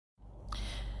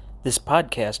This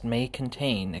podcast may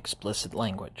contain explicit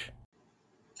language.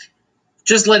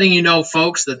 Just letting you know,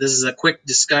 folks, that this is a quick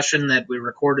discussion that we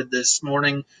recorded this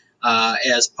morning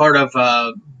as part of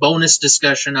a bonus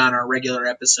discussion on our regular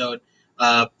episode.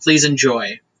 Please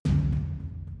enjoy.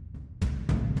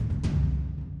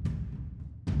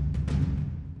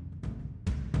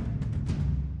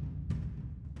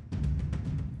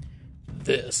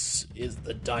 This is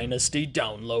the Dynasty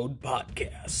Download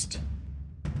Podcast.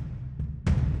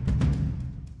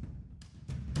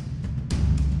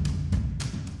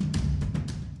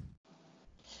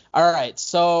 All right,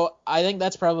 so I think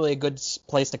that's probably a good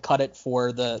place to cut it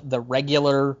for the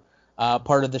regular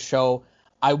part of the show.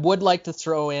 I would like to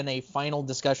throw in a final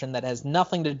discussion that has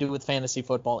nothing to do with fantasy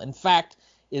football. In fact,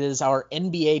 it is our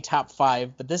NBA top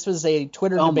 5, but this was a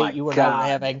Twitter debate you and I were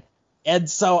having. And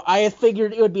so I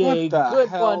figured it would be a good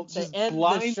one to end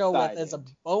the show with as a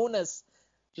bonus.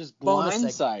 Just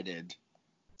blindsided.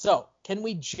 So, can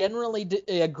we generally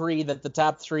agree that the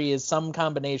top 3 is some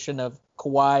combination of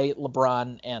Kawhi,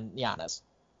 LeBron, and Giannis?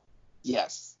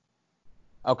 Yes.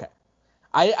 Okay.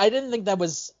 I didn't think that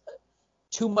was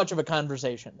too much of a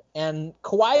conversation. And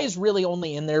Kawhi is really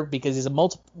only in there because he's a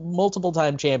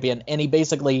multiple-time champion, and he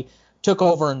basically took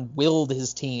over and willed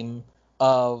his team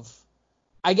of,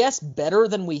 I guess, better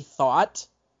than we thought,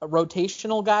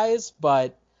 rotational guys,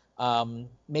 but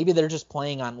maybe they're just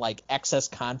playing on like excess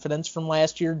confidence from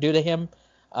last year due to him.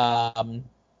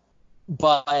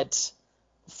 But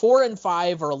 4 and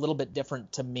 5 are a little bit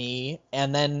different to me,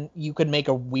 and then you could make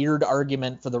a weird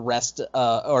argument for the rest,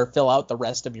 or fill out the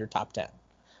rest of your top 10.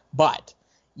 But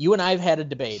you and I have had a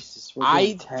debate.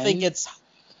 I think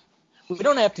we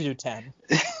don't have to do 10.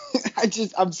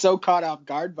 I'm so caught off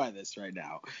guard by this right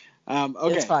now.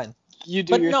 Okay. It's fine. You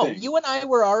do your thing. You and I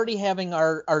were already having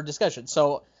our discussion.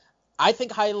 So I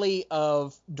think highly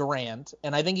of Durant,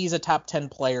 and I think he's a top 10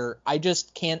 player. I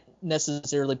just can't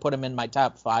necessarily put him in my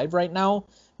top 5 right now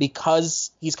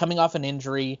because he's coming off an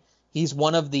injury. He's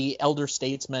one of the elder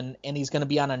statesmen, and he's going to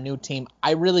be on a new team.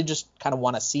 I really just kind of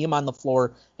want to see him on the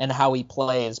floor and how he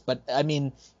plays. But, I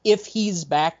mean, if he's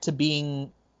back to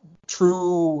being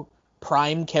true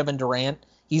prime Kevin Durant,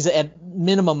 he's at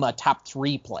minimum a top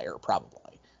 3 player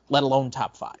probably, let alone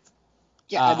top 5.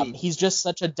 Yeah, he's just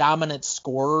such a dominant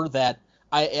scorer that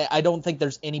I don't think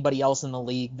there's anybody else in the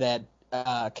league that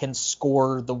can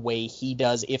score the way he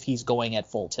does if he's going at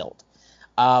full tilt.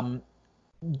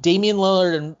 Damian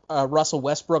Lillard and Russell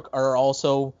Westbrook are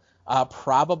also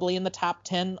probably in the top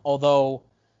 10, although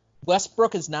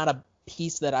Westbrook is not a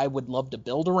piece that I would love to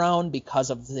build around because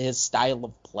of his style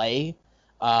of play.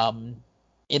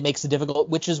 It makes it difficult,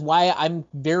 which is why I'm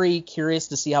very curious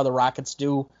to see how the Rockets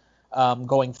do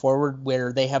going forward,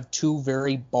 where they have 2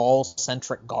 very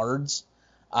ball-centric guards.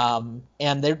 And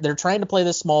they're trying to play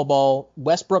this small ball.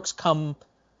 Westbrook's come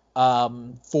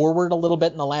forward a little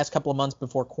bit in the last couple of months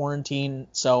before quarantine,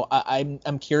 so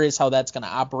I'm curious how that's going to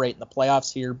operate in the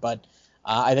playoffs here, but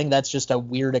I think that's just a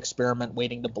weird experiment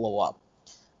waiting to blow up.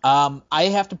 I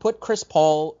have to put Chris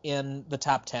Paul in the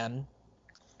top 10.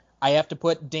 I have to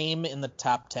put Dame in the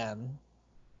top 10.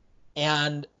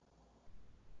 And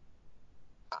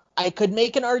I could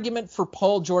make an argument for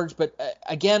Paul George, but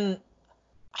again,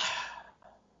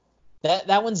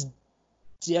 that one's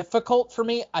difficult for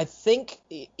me. I think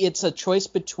it's a choice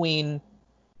between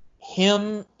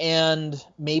him and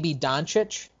maybe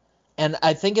Doncic. And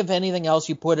I think if anything else,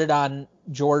 you put it on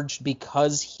George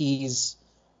because he's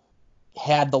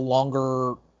had the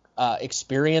longer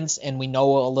experience and we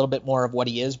know a little bit more of what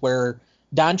he is, where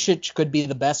Doncic could be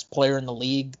the best player in the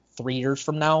league 3 years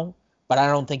from now, but I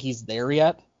don't think he's there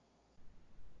yet.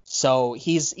 So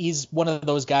he's one of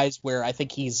those guys where I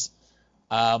think he's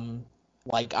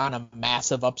like on a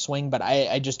massive upswing, but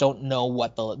I just don't know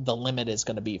what the limit is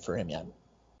going to be for him yet.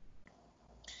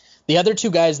 The other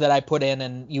 2 guys that I put in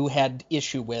and you had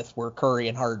issue with were Curry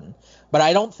and Harden. But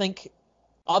I don't think,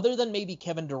 other than maybe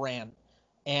Kevin Durant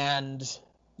and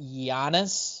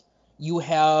Giannis, you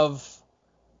have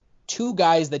 2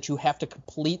 guys that you have to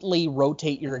completely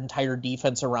rotate your entire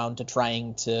defense around to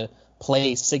trying to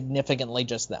play significantly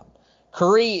just them.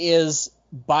 Curry is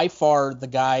by far the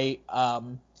guy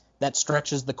that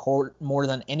stretches the court more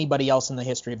than anybody else in the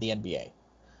history of the NBA.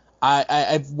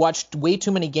 I've watched way too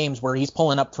many games where he's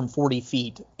pulling up from 40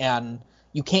 feet, and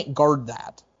you can't guard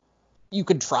that. You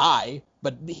could try,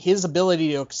 but his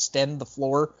ability to extend the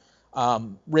floor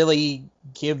really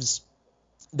gives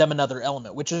them another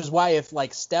element, which is why if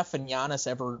like Steph and Giannis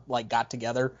ever like got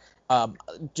together,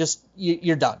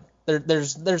 you're done.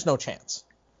 There's no chance.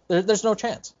 There's no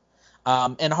chance.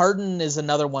 And Harden is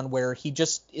another one where he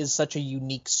just is such a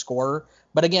unique scorer.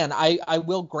 But again, I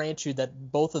will grant you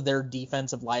that both of their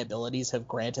defensive liabilities have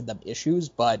granted them issues,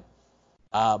 but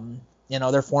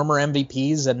they're former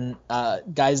MVPs and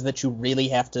guys that you really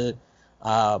have to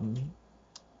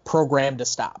program to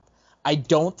stop. I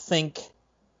don't think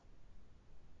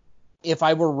if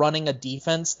I were running a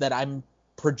defense that I'm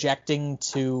projecting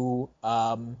to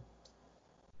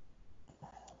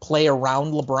play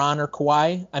around LeBron or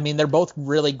Kawhi. I mean, they're both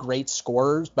really great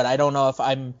scorers, but I don't know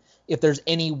if there's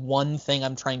any one thing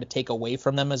I'm trying to take away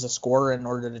from them as a scorer in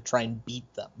order to try and beat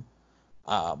them.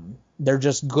 They're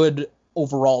just good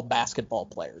overall basketball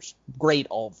players. Great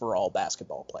overall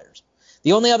basketball players.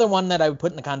 The only other one that I would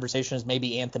put in the conversation is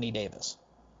maybe Anthony Davis.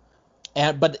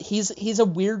 But he's a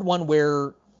weird one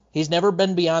where he's never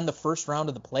been beyond the first round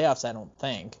of the playoffs, I don't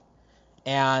think.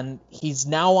 And he's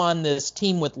now on this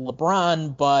team with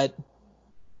LeBron, but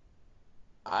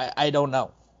I don't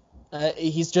know.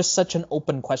 He's just such an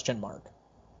open question mark.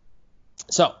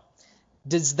 So,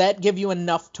 does that give you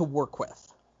enough to work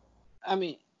with? I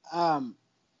mean,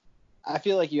 I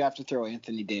feel like you have to throw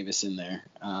Anthony Davis in there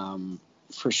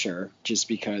for sure, just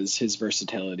because his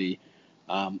versatility.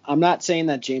 I'm not saying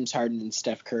that James Harden and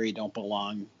Steph Curry don't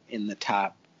belong in the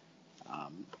top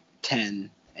 10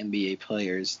 NBA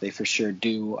players. They for sure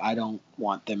do. I don't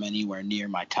want them anywhere near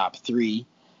my top 3.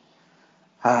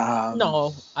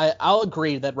 No, I'll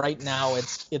agree that right now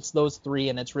it's those 3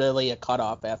 and it's really a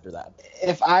cutoff after that.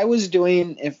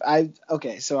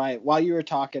 While you were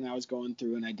talking, I was going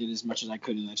through and I did as much as I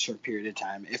could in that short period of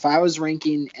time. If I was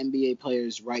ranking NBA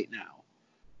players right now,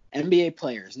 NBA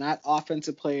players, not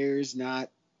offensive players, not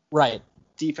right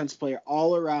defense player,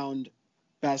 all around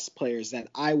best players that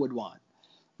I would want,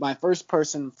 my first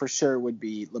person for sure would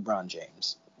be LeBron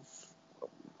James.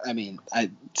 I mean,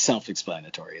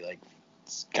 self-explanatory, like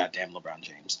goddamn LeBron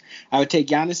James. I would take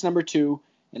Giannis number 2,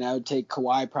 and I would take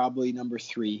Kawhi probably number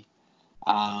 3.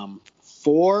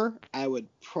 4, I would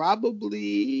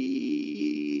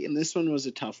probably, and this one was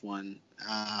a tough one.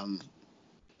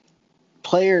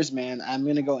 Players, man, I'm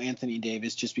gonna go Anthony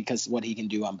Davis just because of what he can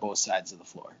do on both sides of the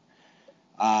floor.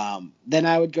 Then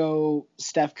I would go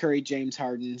Steph Curry, James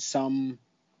Harden, some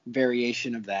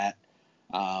variation of that.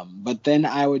 But then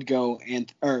I would go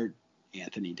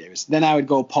Anthony Davis. Then I would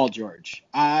go Paul George.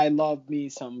 I love me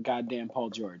some goddamn Paul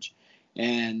George.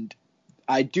 And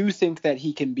I do think that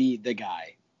he can be the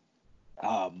guy.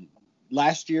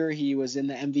 Last year he was in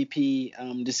the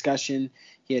MVP discussion.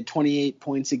 He had 28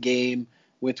 points a game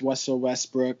with Russell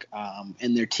Westbrook.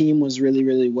 And their team was really,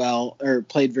 really well, or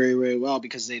played very, very well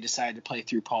because they decided to play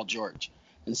through Paul George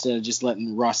instead of just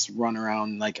letting Russ run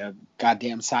around like a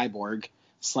goddamn cyborg,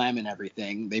 slamming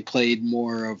everything. They played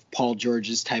more of Paul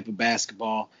George's type of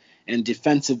basketball, and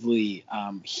defensively,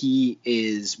 he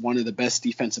is one of the best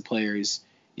defensive players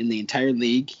in the entire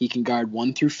league. He can guard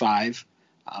 1 through 5.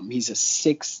 He's a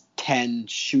 6'10"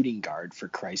 shooting guard, for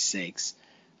Christ's sakes.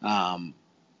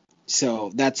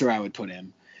 So that's where I would put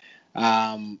him.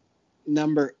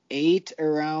 Number 8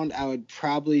 around, I would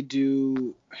probably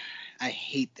do. I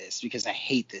hate this because I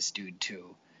hate this dude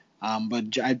too.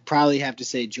 But I'd probably have to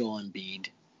say Joel Embiid.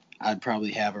 I'd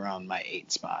probably have around my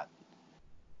 8 spot.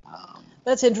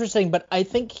 That's interesting, but I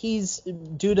think he's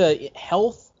due to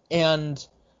health and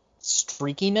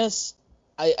streakiness.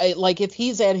 I like if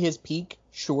he's at his peak,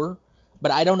 sure,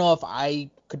 but I don't know if I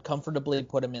could comfortably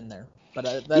put him in there. But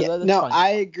that's fine. I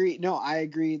agree. No, I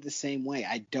agree the same way.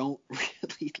 I don't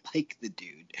really like the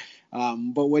dude,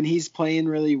 but when he's playing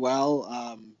really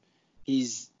well,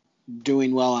 he's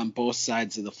doing well on both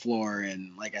sides of the floor,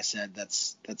 and like I said,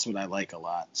 that's what I like a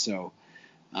lot. So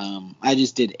I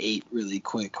just did 8 really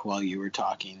quick while you were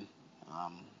talking.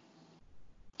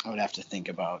 I would have to think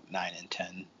about 9 and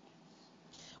 10.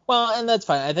 Well, and that's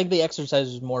fine. I think the exercise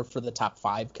is more for the top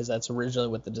 5 because that's originally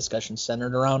what the discussion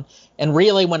centered around. And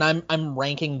really, when I'm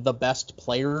ranking the best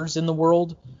players in the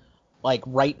world, like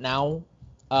right now,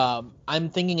 I'm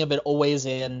thinking of it always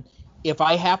in, if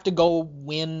I have to go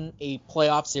win a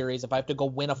playoff series, if I have to go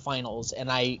win a finals,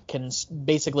 and I can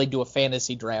basically do a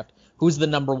fantasy draft, who's the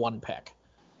number 1 pick?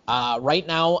 Right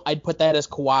now, I'd put that as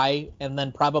Kawhi, and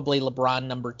then probably LeBron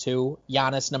number 2,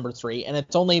 Giannis number 3, and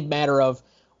it's only a matter of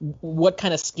what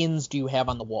kind of skins do you have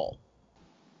on the wall.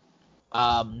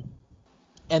 And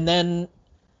then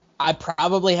I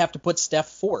probably have to put Steph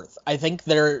 4th. I think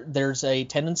there's a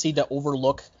tendency to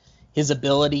overlook his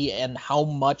ability and how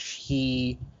much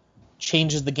he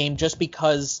changes the game just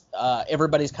because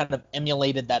everybody's kind of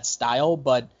emulated that style.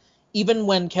 But even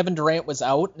when Kevin Durant was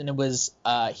out and it was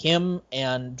him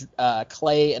and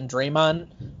Clay and Draymond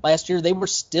last year, they were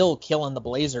still killing the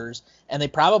Blazers, and they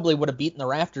probably would have beaten the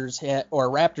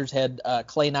Raptors had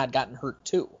Clay not gotten hurt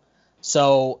too.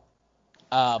 So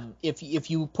if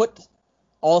you put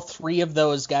all three of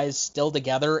those guys still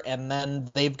together, and then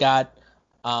they've got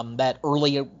that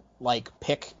early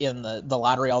pick in the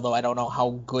lottery, although I don't know how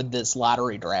good this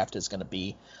lottery draft is going to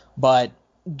be, but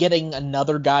getting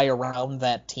another guy around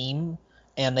that team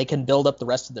and they can build up the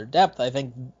rest of their depth, I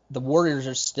think the Warriors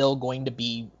are still going to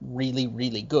be really,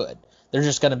 really good. They're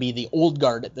just going to be the old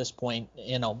guard at this point,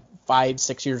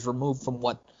 5-6 years removed from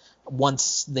what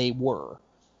once they were.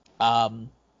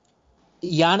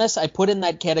 Giannis, I put in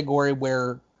that category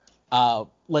where,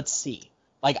 let's see.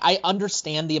 I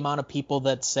understand the amount of people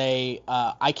that say,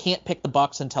 I can't pick the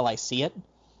Bucks until I see it.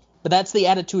 But that's the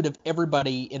attitude of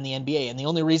everybody in the NBA. And the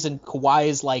only reason Kawhi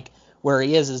is where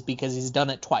he is because he's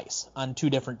done it twice on two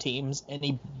different teams. And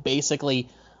he basically,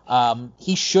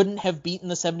 he shouldn't have beaten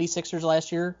the 76ers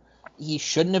last year. He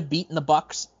shouldn't have beaten the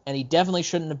Bucks. And he definitely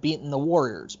shouldn't have beaten the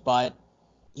Warriors. But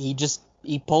he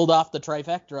pulled off the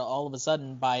trifecta all of a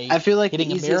sudden by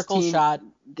hitting a miracle shot.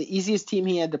 The easiest team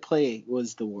he had to play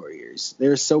was the Warriors. They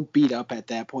were so beat up at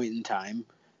that point in time.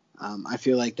 I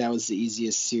feel like that was the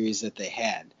easiest series that they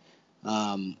had.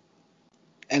 And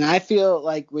I feel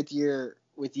like with you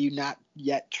not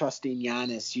yet trusting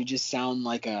Giannis, you just sound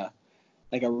like a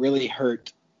really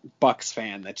hurt Bucks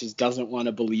fan that just doesn't want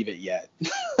to believe it yet.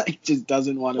 Just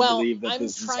doesn't want to believe that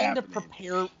this is happening. I'm trying to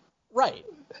prepare. Right.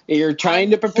 You're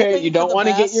trying to prepare. You don't want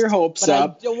to get your hopes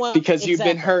up because you've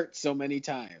been hurt so many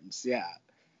times. Yeah.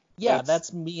 Yeah,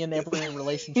 that's me in every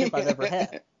relationship I've ever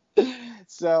had.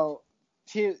 So,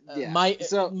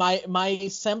 my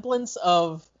semblance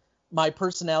of my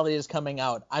personality is coming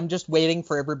out. I'm just waiting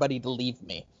for everybody to leave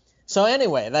me. So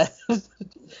anyway, that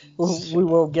we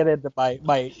will get into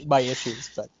my issues,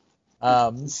 but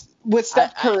with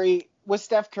Steph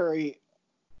Curry,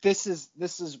 this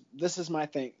is my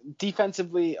thing.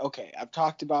 Defensively, okay, I've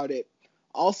talked about it.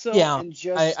 Also, yeah, and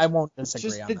just I won't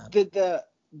disagree on that.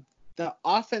 The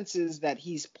offenses that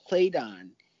he's played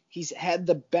on, he's had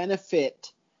the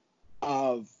benefit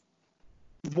of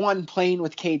one playing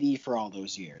with KD for all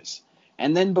those years.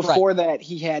 And then before that,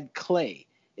 he had Clay.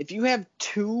 If you have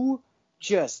two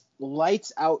just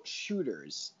lights out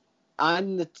shooters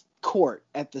on the court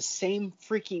at the same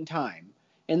freaking time,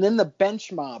 and then the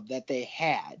bench mob that they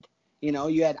had,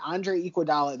 you had Andre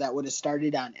Iguodala that would have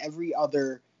started on every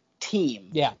other team.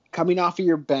 Yeah. Coming off of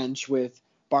your bench with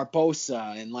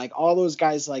Barbosa and all those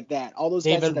guys like that. All those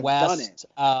David guys that have West,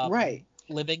 done it. Right.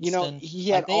 Livingston. He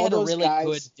had they all had those a really guys.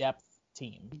 Good depth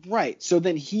team. Right. So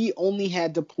then he only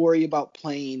had to worry about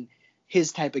playing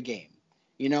his type of game.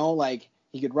 He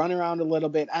could run around a little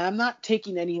bit. And I'm not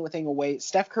taking anything away.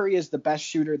 Steph Curry is the best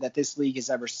shooter that this league has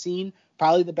ever seen.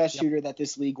 Probably the best shooter that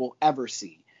this league will ever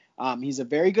see. He's a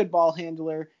very good ball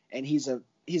handler, and he's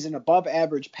an above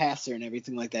average passer and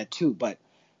everything like that too. But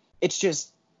it's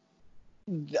just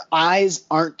the eyes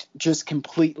aren't just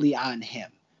completely on him,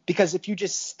 because if you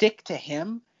just stick to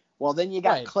him, well, then you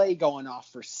got Clay going off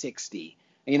for 60,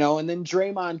 and then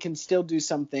Draymond can still do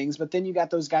some things, but then you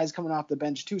got those guys coming off the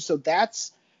bench too. So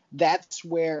that's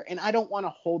where, and I don't want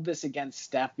to hold this against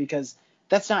Steph, because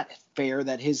that's not fair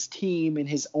that his team and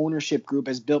his ownership group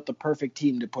has built the perfect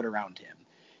team to put around him,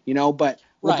 but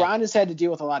LeBron has had to deal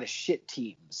with a lot of shit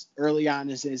teams early on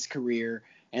in his career.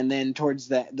 And then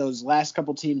towards those last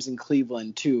couple teams in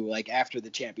Cleveland too, after the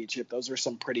championship, those were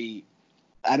some pretty,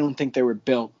 I don't think they were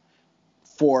built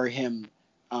for him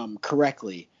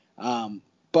correctly.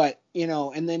 But,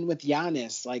 and then with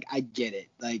Giannis, I get it.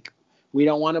 We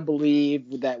don't want to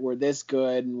believe that we're this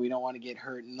good, and we don't want to get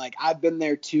hurt. And I've been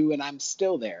there too, and I'm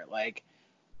still there.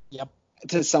 Yep.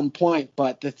 To some point,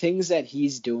 but the things that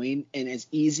he's doing, and as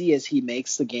easy as he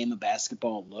makes the game of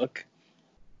basketball look,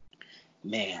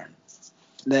 man,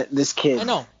 this kid, I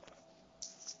know,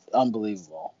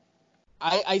 unbelievable.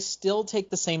 I still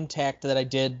take the same tact that I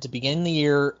did to begin the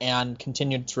year and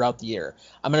continued throughout the year.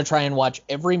 I'm going to try and watch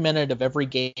every minute of every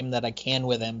game that I can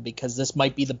with him, because this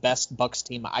might be the best Bucks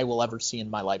team I will ever see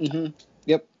in my lifetime. Mm-hmm.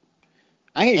 Yep.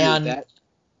 I agree with that.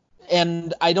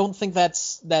 And I don't think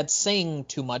that's saying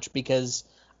too much, because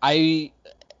I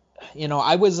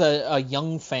was a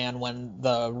young fan when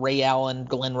the Ray Allen,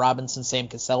 Glenn Robinson, Sam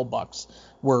Cassell Bucks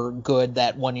were good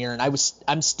that one year, and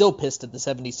I'm still pissed at the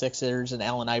 76ers and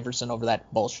Allen Iverson over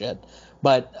that bullshit.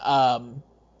 But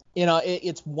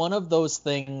it's one of those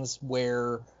things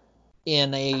where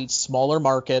in a smaller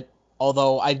market,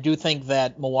 although I do think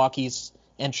that Milwaukee's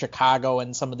and Chicago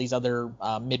and some of these other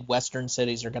Midwestern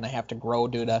cities are going to have to grow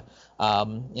due to,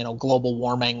 global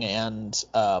warming and,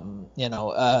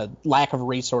 lack of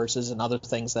resources and other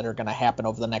things that are going to happen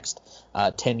over the next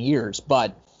 10 years.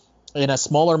 But in a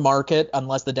smaller market,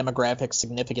 unless the demographics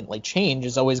significantly change,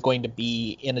 is always going to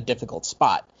be in a difficult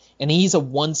spot. And he's a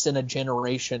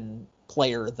once-in-a-generation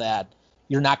player that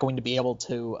you're not going to be able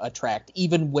to attract,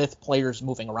 even with players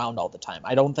moving around all the time.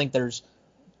 I don't think there's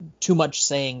too much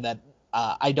saying that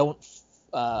I don't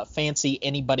fancy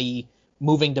anybody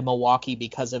moving to Milwaukee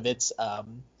because of its,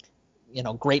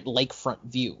 great lakefront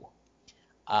view.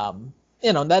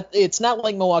 That it's not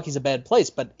like Milwaukee's a bad place,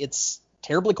 but it's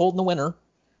terribly cold in the winter.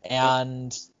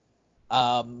 And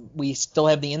we still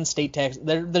have the in-state tax.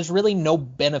 There's really no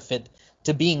benefit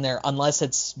to being there unless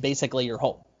it's basically your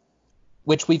home,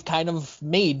 which we've kind of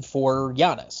made for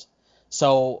Giannis.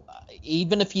 So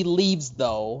even if he leaves,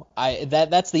 though,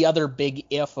 that's the other big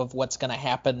if of what's going to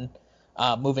happen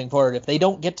moving forward. If they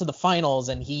don't get to the finals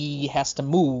and he has to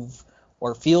move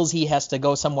or feels he has to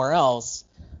go somewhere else,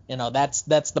 that's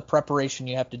the preparation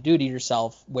you have to do to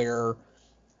yourself where –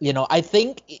 I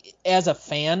think as a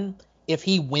fan, if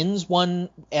he wins one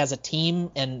as a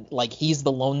team and like he's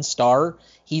the lone star,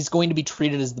 he's going to be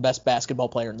treated as the best basketball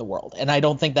player in the world. And I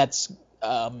don't think that's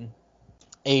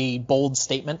a bold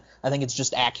statement. I think it's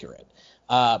just accurate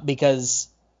because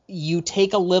you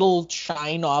take a little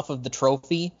shine off of the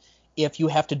trophy if you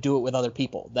have to do it with other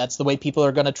people. That's the way people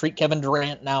are going to treat Kevin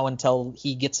Durant now until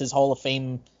he gets his Hall of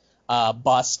Fame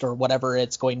bust or whatever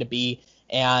it's going to be.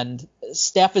 And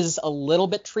Steph is a little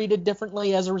bit treated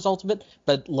differently as a result of it,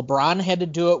 but LeBron had to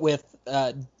do it with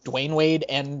Dwayne Wade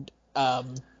and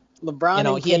LeBron and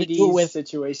KD's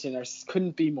situation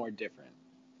couldn't be more different.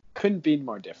 Couldn't be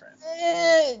more different.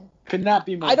 Could not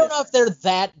be more I don't different. know if they're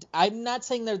that – I'm not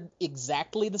saying they're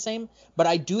exactly the same, but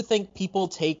I do think people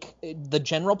the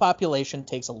general population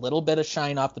takes a little bit of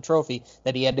shine off the trophy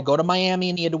that he had to go to Miami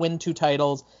and he had to win 2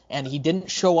 titles, and he didn't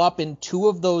show up in 2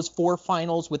 of those 4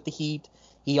 finals with the Heat.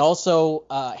 He also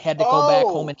had to go back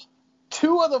home and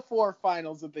 2 of the 4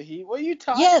 finals with the Heat. What are you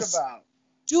talking about?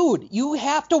 Dude, you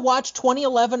have to watch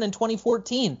 2011 and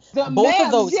 2014. Both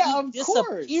of those, he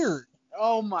disappeared.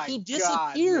 Oh my he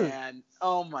disappeared. God, man!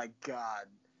 Oh my God!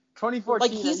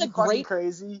 2014. He's a great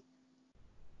crazy.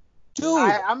 Dude,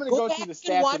 I'm gonna go through the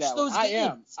stats of that one. I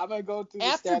am. I'm gonna go through the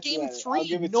stats. After Game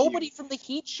 3, nobody from the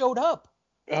Heat showed up.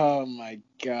 Oh my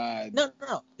God! No.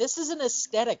 This is an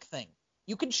aesthetic thing.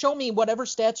 You can show me whatever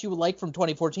stats you would like from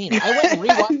 2014. I went and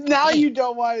rewatched. Now you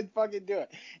don't want to fucking do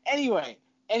it. Anyway,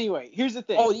 here's the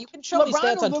thing. Oh, you can show me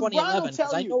stats on 2011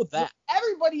 because I know that.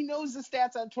 Everybody knows the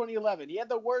stats on 2011. He had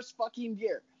the worst fucking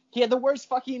year. He had the worst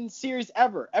fucking series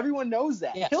ever. Everyone knows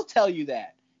that. Yes. He'll tell you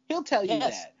that.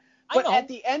 But at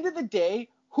the end of the day,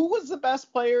 who was the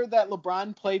best player that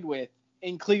LeBron played with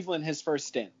in Cleveland his first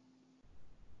stint?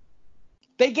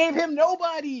 They gave him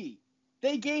nobody.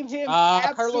 They gave him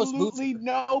absolutely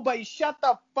nobody. Shut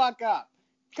the fuck up.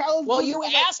 Carlos you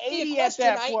asked me a question.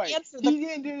 I answered He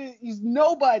didn't do it. He's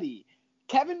nobody.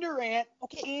 Kevin Durant.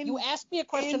 Okay, you asked me a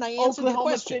question. I answered Oklahoma the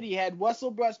question. City, he had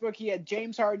Russell Westbrook. He had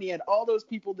James Harden. He had all those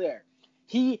people there.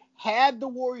 He had the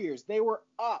Warriors. They were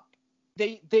up.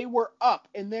 They were up,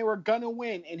 and they were gonna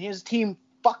win, and his team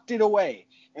fucked it away.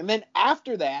 And then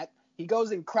after that, he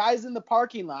goes and cries in the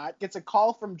parking lot, gets a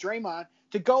call from Draymond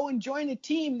to go and join a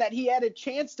team that he had a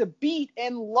chance to beat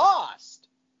and lost.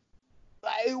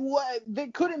 They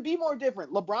couldn't be more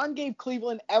different. LeBron gave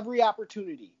Cleveland every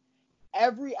opportunity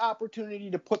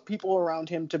to put people around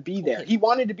him to be there. He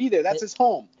wanted to be there. That's his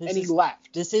home, and he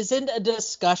left. This isn't a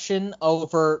discussion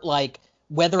over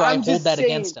whether I hold that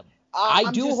against him.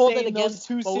 I do hold it against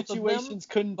those 2 both situations.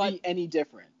 Of them, couldn't be any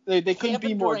different. They couldn't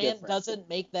be more different. Kevin Durant doesn't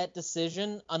make that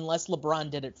decision unless LeBron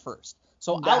did it first.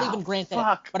 So I'll even grant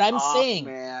that. But I'm saying,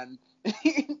 man.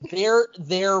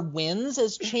 their wins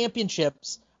as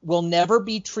championships will never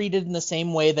be treated in the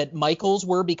same way that Michael's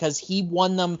were because he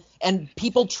won them. And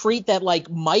people treat that like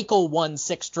Michael won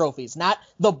 6 trophies, not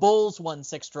the Bulls won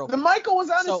 6 trophies. The Michael was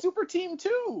on a super team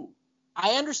too.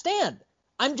 I understand.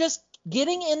 I'm just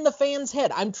getting in the fan's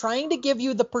head. I'm trying to give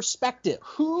you the perspective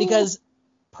because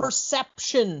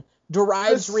perception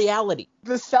derives reality.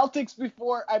 The Celtics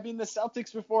before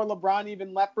LeBron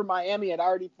even left for Miami had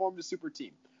already formed a super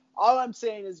team. All I'm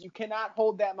saying is you cannot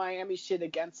hold that Miami shit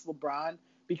against LeBron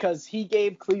because he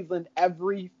gave Cleveland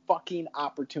every fucking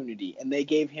opportunity and they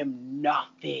gave him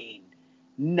nothing.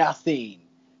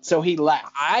 So he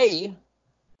left. And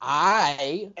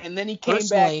then he came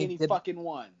back and he fucking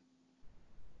won.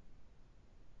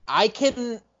 I've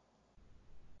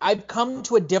come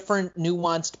to a different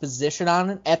nuanced position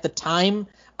on it. At the time,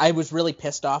 I was really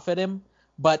pissed off at him.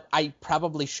 but I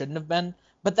probably shouldn't have been.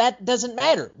 But that doesn't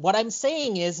matter. What I'm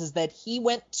saying is that he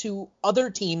went to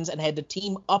other teams and had to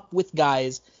team up with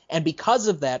guys, and because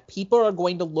of that, people are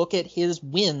going to look at his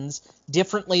wins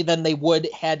differently than they would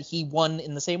had he won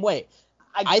in the same way.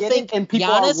 I think, and people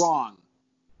Giannis, are wrong.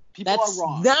 People that's are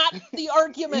wrong. not the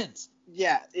argument.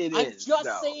 Yeah, it I'm is.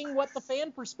 just saying what the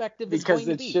fan perspective is Because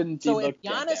going to it be. shouldn't be So if looked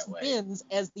at Giannis that way. wins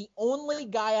as the only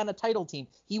guy on a title team,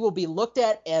 he will be looked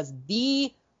at as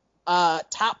the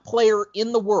top player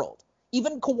in the world.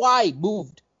 Even Kawhi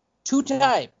moved 2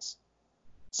 times.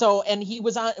 So, and he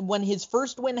was on, when his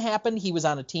first win happened, he was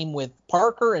on a team with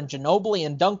Parker and Ginobili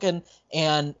and Duncan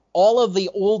and all of the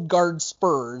old guard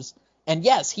Spurs. And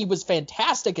yes, he was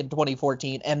fantastic in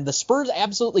 2014, and the Spurs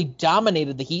absolutely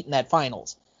dominated the Heat in that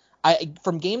finals.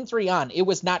 From game 3 on, it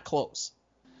was not close.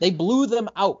 They blew them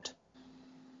out.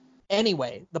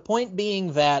 Anyway, the point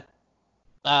being that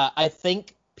I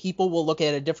think people will look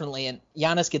at it differently, and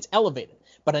Giannis gets elevated.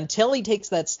 But until he takes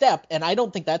that step, and I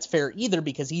don't think that's fair either,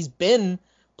 because he's been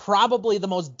probably the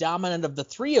most dominant of the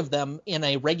 3 of them in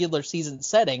a regular season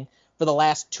setting for the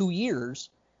last 2 years,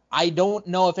 I don't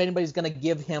know if anybody's going to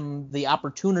give him the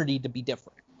opportunity to be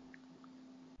different.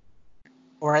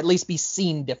 Or at least be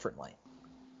seen differently.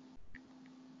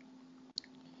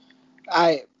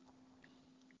 Yeah,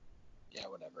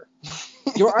 whatever.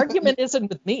 Your argument isn't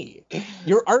with me.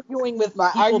 You're arguing with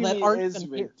My people argument that aren't is even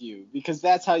with here. you because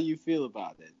that's how you feel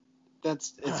about it.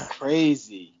 It's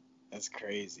crazy. That's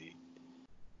crazy.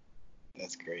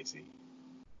 That's crazy.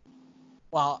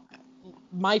 Well,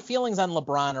 my feelings on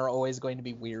LeBron are always going to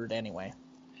be weird anyway.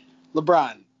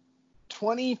 LeBron,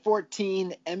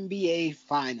 2014 NBA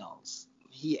Finals.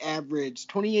 He averaged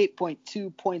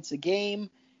 28.2 points a game,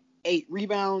 8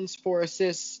 rebounds, 4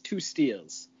 assists, 2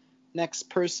 steals. Next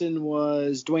person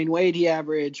was Dwayne Wade. He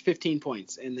averaged 15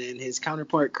 points. And then his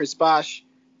counterpart, Chris Bosh,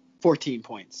 14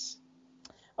 points.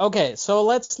 Okay, so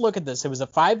let's look at this. It was a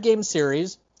 5-game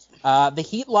series. The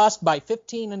Heat lost by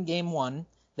 15 in game 1.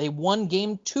 They won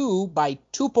game 2 by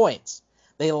 2 points.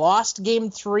 They lost game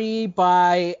 3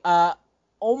 by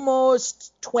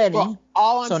almost 20. Well,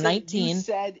 all I'm so saying, 19.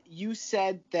 You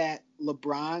said that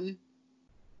LeBron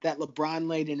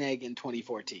laid an egg in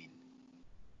 2014.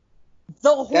 The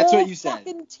whole That's what you said.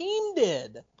 fucking team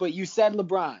did. But you said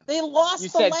LeBron. They lost You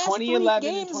the said last 2011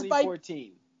 3 and games by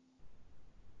 2014.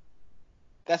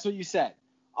 That's what you said.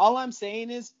 All I'm saying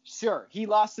is, sure, he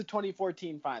lost the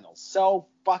 2014 finals. So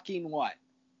fucking what?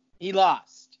 He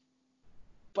lost.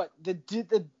 But the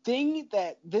thing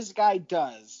that this guy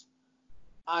does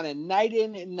on a night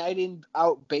in and night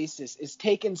out basis is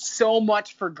taken so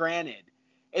much for granted.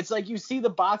 It's like you see the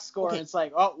box score and it's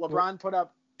like, oh, LeBron put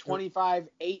up 25,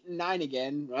 8, and 9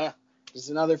 again. Just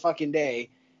another fucking day.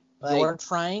 You're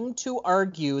trying to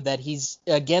argue that he's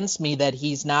against me, that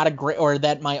he's not a great, or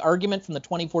that my argument from the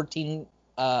 2014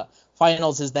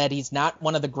 finals is that he's not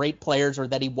one of the great players, or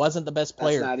that he wasn't the best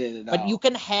player. That's not it at but all. You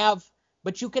can have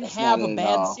a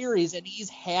bad series, and he's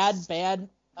had bad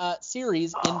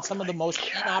series in some of the most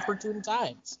inopportune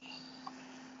times.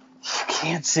 You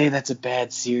can't say that's a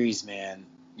bad series, man.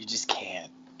 You just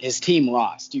can't. His team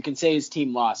lost. You can say his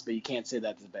team lost, but you can't say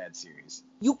that's a bad series.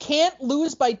 You can't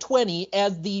lose by 20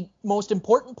 as the most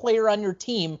important player on your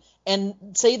team and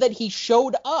say that he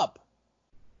showed up.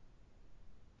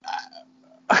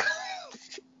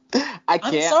 I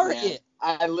can't. I'm sorry. Man.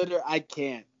 I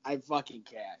can't. I fucking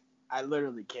can't. I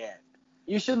literally can't.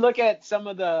 You should look at some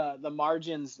of the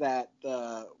margins that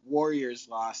the Warriors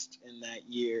lost in that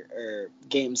year, or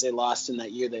games they lost in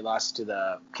that year. They lost to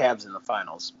the Cavs in the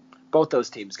finals. Both those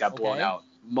teams got blown out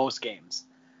most games.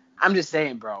 I'm just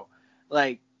saying, bro.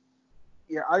 Like,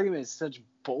 your argument is such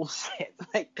bullshit.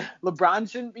 Like,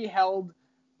 LeBron shouldn't be held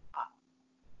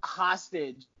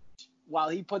hostage while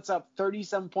he puts up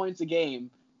 30-some points a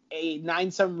game,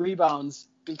 9-some rebounds,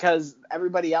 because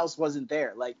everybody else wasn't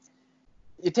there. Like,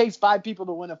 it takes 5 people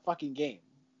to win a fucking game.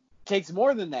 It takes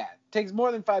more than that. It takes more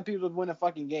than 5 people to win a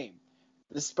fucking game.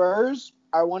 The Spurs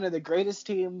are one of the greatest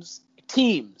teams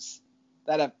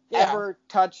that have ever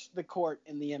touched the court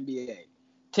in the NBA.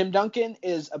 Tim Duncan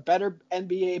is a better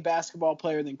NBA basketball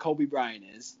player than Kobe Bryant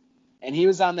is, and he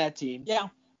was on that team. Yeah.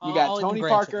 You got Tony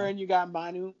Parker and you got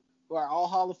Manu, who are all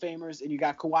Hall of Famers, and you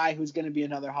got Kawhi, who's going to be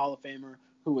another Hall of Famer,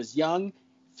 who was young,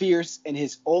 fierce, and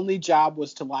his only job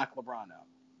was to lock LeBron up.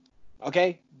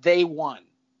 Okay? They won.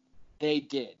 They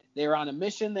did. They were on a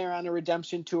mission. They were on a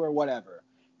redemption tour, whatever.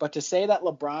 But to say that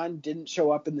LeBron didn't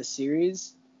show up in the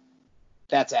series,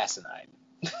 that's asinine.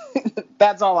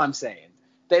 That's all I'm saying.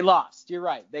 They lost. You're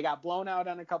right. They got blown out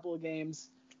on a couple of games.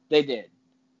 They did.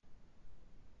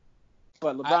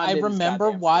 But LeBron I remember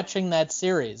watching that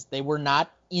series. They were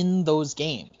not in those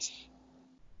games.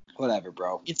 Whatever,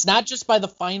 bro. It's not just by the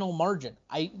final margin.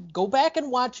 I go back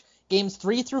and watch games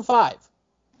 3 through 5.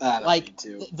 I don't Like need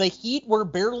to. the Heat were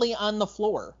barely on the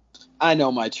floor. I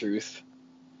know my truth.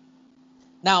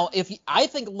 Now, I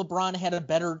think LeBron had a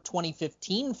better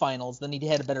 2015 finals than he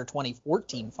had a better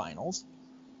 2014 finals.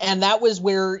 And that was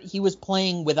where he was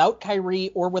playing without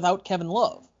Kyrie or without Kevin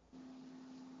Love.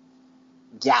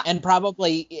 Yeah.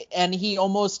 And he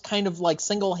almost kind of like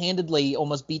single-handedly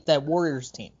almost beat that Warriors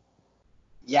team.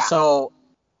 Yeah. So,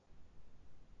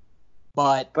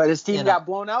 but his team got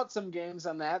blown out some games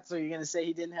on that, so you're going to say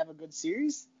he didn't have a good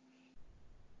series?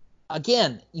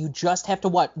 Again, you just have to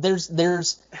watch. The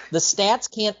stats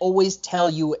can't always tell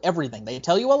you everything. They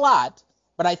tell you a lot,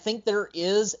 but I think there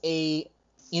is a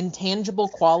intangible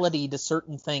quality to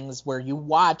certain things where you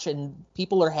watch and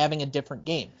people are having a different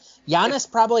game. Giannis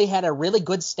probably had a really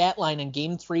good stat line in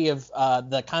Game 3 of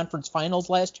the conference finals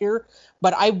last year,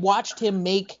 but I watched him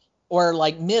miss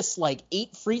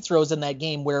 8 free throws in that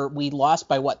game where we lost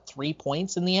by 3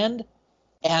 points in the end,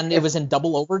 and it was in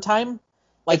double overtime.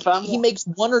 Like, he makes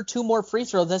 1 or 2 more free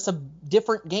throws, that's a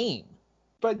different game.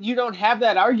 But you don't have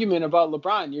that argument about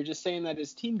LeBron. You're just saying that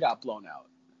his team got blown out.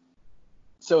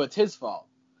 So it's his fault.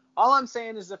 All I'm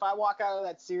saying is if I walk out of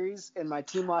that series and my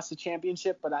team lost the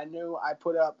championship, but I knew I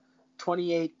put up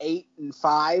 28, 8, and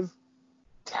 5,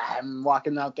 I'm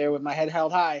walking out there with my head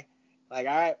held high. Like,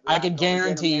 all right. I can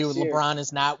guarantee you LeBron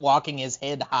is not walking his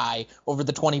head high over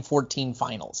the 2014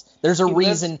 finals. There's a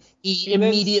reason he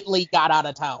immediately got out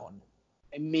of town.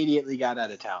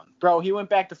 Bro, he went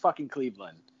back to fucking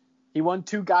Cleveland. He won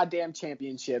 2 goddamn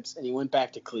championships, and he went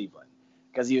back to Cleveland.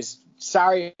 Because he was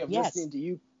sorry of listening to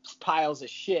you piles of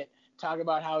shit talk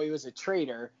about how he was a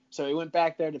traitor, so he went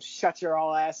back there to shut your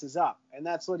all asses up. And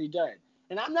that's what he did.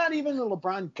 And I'm not even a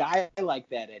LeBron guy like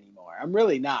that anymore. I'm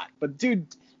really not. But, dude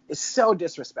is so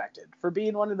disrespected for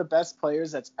being one of the best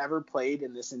players that's ever played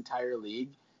in this entire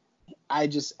league. I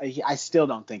still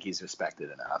don't think he's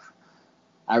respected enough.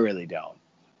 I really don't.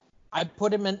 I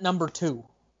put him at number 2.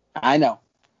 I know.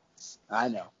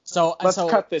 So let's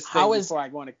cut this thing before I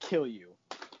want to kill you.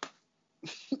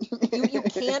 You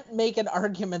can't make an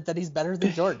argument that he's better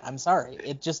than Jordan. I'm sorry.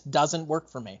 It just doesn't work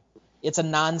for me. It's a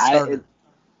non-starter.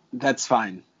 That's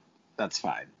fine. That's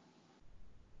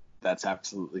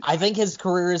absolutely fine. I think his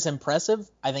career is impressive.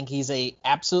 I think he's a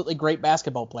absolutely great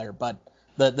basketball player, but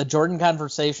the Jordan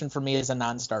conversation for me is a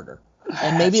non-starter.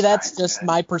 And maybe that's just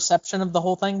my perception of the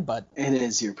whole thing, but it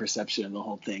is your perception of the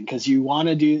whole thing because you want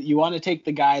to take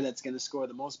the guy that's going to score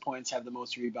the most points, have the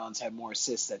most rebounds, have more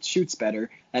assists, that shoots better,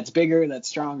 that's bigger, that's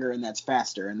stronger, and that's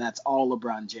faster, and that's all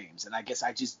LeBron James. And I guess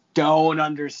I just don't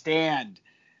understand.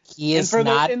 He is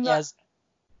not as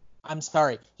I'm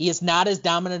sorry. He is not as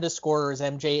dominant a scorer as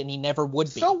MJ, and he never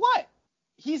would be. So what?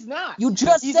 He's not. You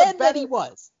just said that he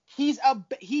was.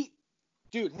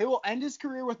 Dude, he will end his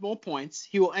career with more points.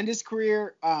 He will end his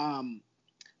career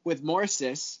with more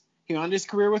assists. He'll end his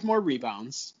career with more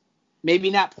rebounds. Maybe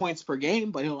not points per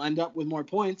game, but he'll end up with more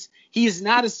points. He is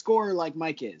not a scorer like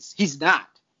Mike is. He's not.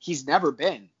 He's never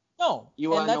been. No,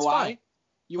 you want to know why? Fine.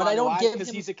 But I don't give him...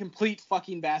 Because he's a complete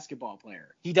fucking basketball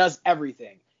player. He does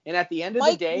everything. And at the end of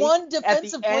Mike the day, won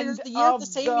Defensive Player of the Year the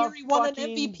same year he won an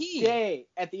MVP.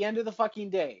 At the end of the fucking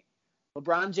day,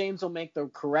 LeBron James will make the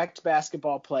correct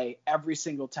basketball play every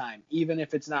single time, even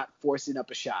if it's not forcing up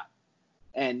a shot.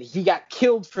 And he got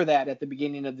killed for that at the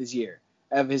beginning of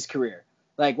his career.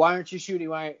 Like, why aren't you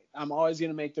shooting? I'm always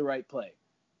going to make the right play.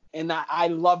 And I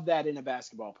love that in a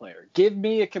basketball player. Give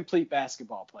me a complete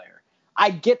basketball player.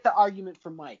 I get the argument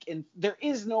from Mike, and there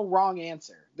is no wrong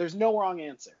answer. There's no wrong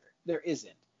answer. There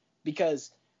isn't. Because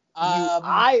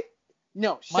Michael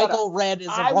Redd is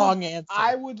a wrong answer.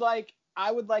 I would like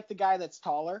the guy that's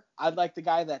taller. I'd like the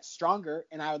guy that's stronger,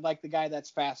 and I would like the guy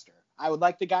that's faster. I would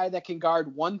like the guy that can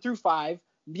guard 1 through 5.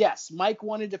 Yes, Mike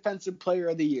won a Defensive Player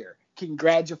of the Year.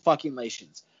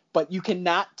 Congratulations. But you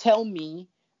cannot tell me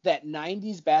that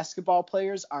 90s basketball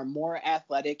players are more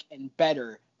athletic and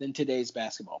better than today's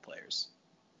basketball players.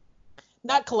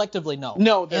 Not collectively, no.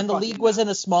 No, and the league was in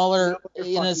a smaller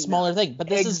thing. But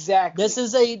this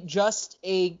is just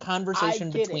a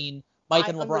conversation between Mike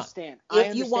and LeBron.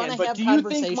 If you want to have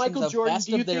conversations of best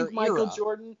of their era,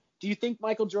 do you think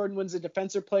Michael Jordan wins a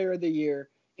Defensive Player of the Year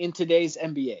in today's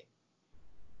NBA?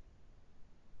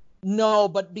 No,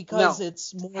 but because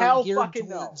it's more geared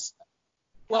towards.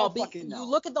 Well, you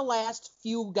look at the last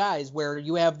few guys where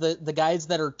you have the guys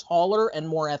that are taller and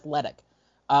more athletic.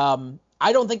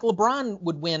 I don't think LeBron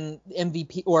would win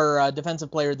MVP or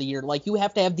Defensive Player of the Year. Like, you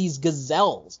have to have these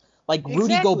gazelles like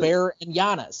Rudy Gobert and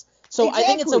Giannis. So I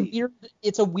think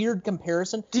it's a weird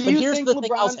comparison. But here's the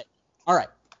thing I'll say. All right,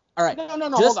 All right. No.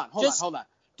 Just- Hold on.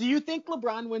 Do you think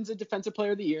LeBron wins a Defensive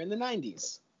Player of the Year in the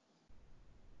 90s?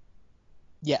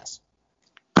 Yes.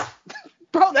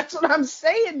 Bro, that's what I'm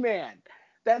saying, man.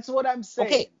 That's what I'm saying.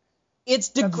 Okay. It's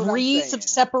That's what I'm degrees saying. of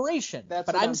separation. That's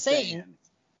but what I'm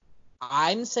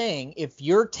saying if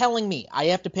you're telling me I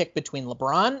have to pick between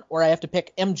LeBron or I have to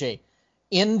pick MJ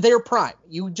in their prime,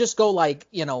 you just go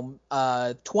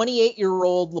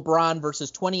 28-year-old LeBron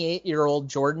versus 28-year-old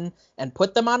Jordan and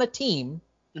put them on a team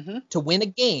to win a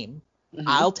game,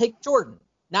 I'll take Jordan.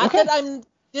 Not that I'm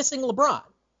dissing LeBron.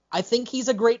 I think he's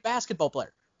a great basketball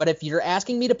player. But if you're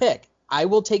asking me to pick, I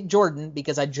will take Jordan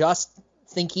because I just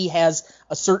think he has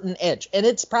a certain edge. And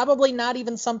it's probably not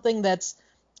even something that's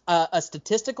a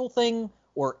statistical thing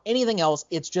or anything else.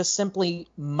 It's just simply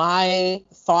my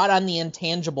thought on the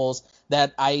intangibles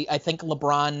that I think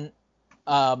LeBron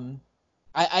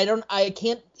I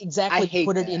can't exactly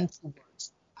put it into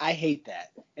words. I hate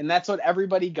that. And that's what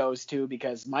everybody goes to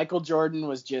because Michael Jordan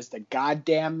was just a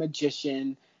goddamn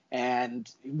magician. And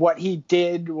what he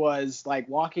did was like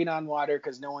walking on water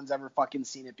because no one's ever fucking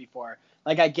seen it before.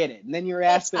 Like, I get it. And then you're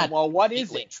asking, well, what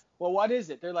is it? Well, what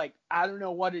is it? They're like, I don't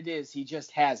know what it is. He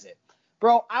just has it.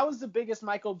 Bro, I was the biggest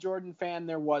Michael Jordan fan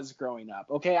there was growing up.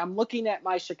 Okay, I'm looking at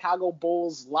my Chicago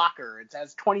Bulls locker. It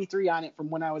has 23 on it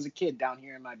from when I was a kid down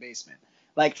here in my basement.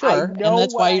 Like, sure, I know and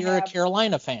that's why you're a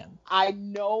Carolina fan. I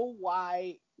know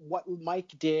what Mike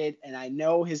did, and I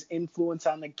know his influence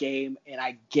on the game, and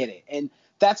I get it. And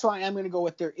that's why I'm going to go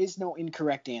with there is no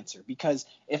incorrect answer. Because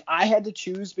if I had to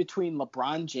choose between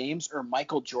LeBron James or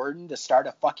Michael Jordan to start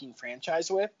a fucking franchise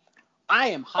with, I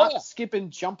am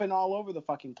skipping, jumping all over the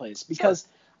fucking place. Because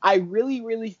I really,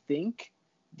 really think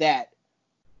that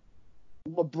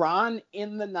LeBron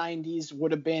in the 90s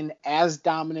would have been as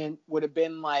dominant, would have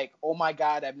been like, oh my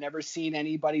God, I've never seen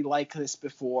anybody like this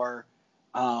before.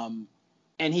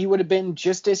 And he would have been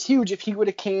just as huge if he would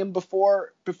have came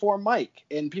before Mike.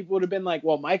 And people would have been like,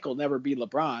 well, Mike will never be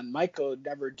LeBron. Mike will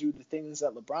never do the things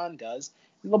that LeBron does.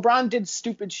 And LeBron did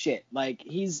stupid shit. Like,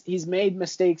 he's made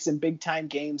mistakes in big-time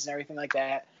games and everything like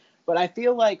that. But I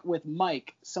feel like with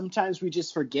Mike, sometimes we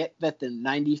just forget that the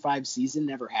 95 season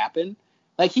never happened.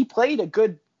 Like, he played a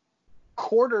good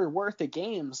quarter worth of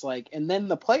games, like, and then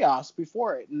the playoffs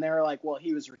before it. And they're like, well,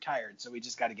 he was retired, so we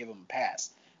just got to give him a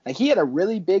pass. Like, he had a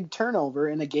really big turnover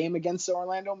in a game against the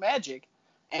Orlando Magic,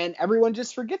 and everyone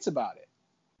just forgets about it.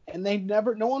 And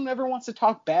no one ever wants to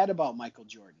talk bad about Michael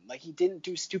Jordan. Like, he didn't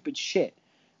do stupid shit.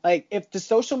 Like, if the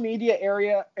social media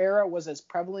era was as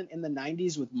prevalent in the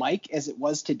 90s with Mike as it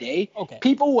was today,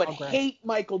 people would hate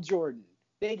Michael Jordan.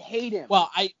 They'd hate him. Well,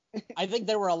 I think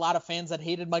there were a lot of fans that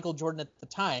hated Michael Jordan at the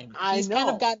time. He's know. kind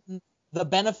of gotten the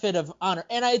benefit of honor.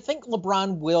 And I think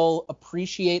LeBron will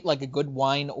appreciate like a good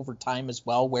wine over time as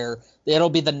well, where it'll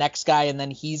be the next guy and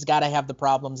then he's got to have the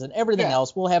problems and everything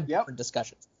else. We'll have different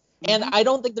discussions. And I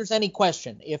don't think there's any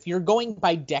question. If you're going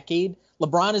by decade,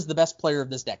 LeBron is the best player of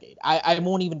this decade. I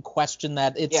won't even question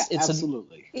that. It's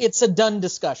absolutely. It's a done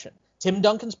discussion. Tim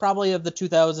Duncan's probably of the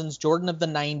 2000s, Jordan of the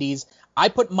 90s. I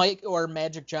put Mike or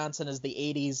Magic Johnson as the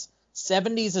 80s.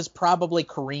 70s is probably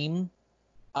Kareem.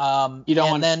 You don't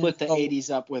want to split the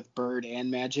 80s up with Bird and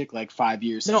Magic, like 5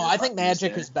 years. No, I think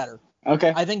Magic is better.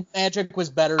 Okay. I think Magic was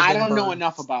better than I don't know Bird.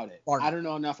 enough about it. I don't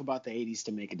know enough about the 80s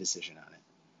to make a decision on it.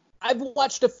 I've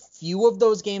watched a few of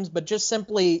those games, but just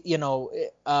simply,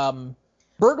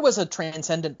 Bird was a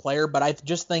transcendent player, but I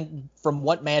just think from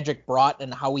what Magic brought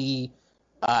and how he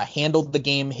handled the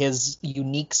game, his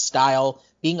unique style,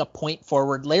 being a point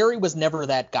forward, Larry was never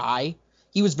that guy.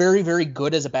 He was very, very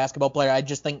good as a basketball player. I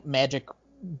just think Magic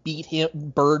beat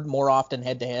Bird more often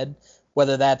head-to-head,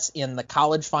 whether that's in the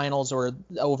college finals or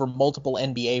over multiple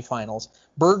NBA finals.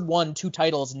 Bird won 2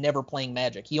 titles never playing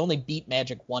Magic. He only beat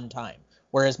Magic 1 time,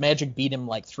 whereas Magic beat him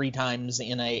like 3 times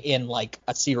in like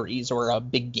a series or a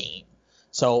big game.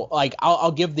 So, like,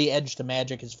 I'll give the edge to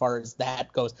Magic as far as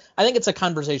that goes. I think it's a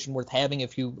conversation worth having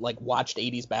if you, like, watched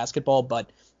 80s basketball, but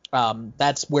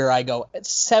that's where I go.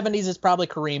 70s is probably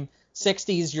Kareem.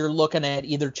 60s, you're looking at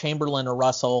either Chamberlain or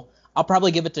Russell. I'll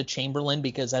probably give it to Chamberlain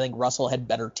because I think Russell had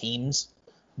better teams.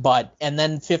 And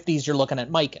then 50s, you're looking at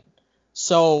Mikan.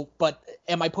 So, but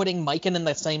am I putting Mikan in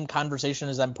the same conversation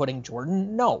as I'm putting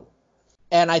Jordan? No.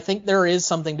 And I think there is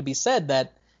something to be said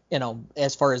that,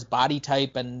 as far as body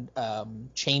type and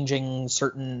changing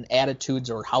certain attitudes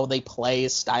or how they play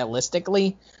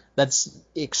stylistically, that's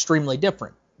extremely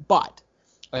different. But,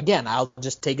 again, I'll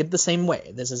just take it the same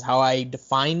way. This is how I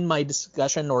define my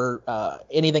discussion or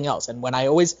anything else. And when I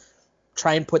always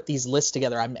try and put these lists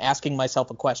together, I'm asking myself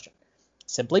a question.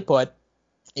 Simply put,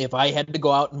 if I had to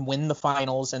go out and win the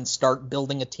finals and start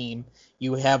building a team,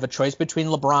 you have a choice between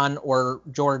LeBron or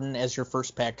Jordan as your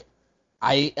first pick.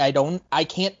 I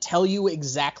can't tell you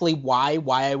exactly why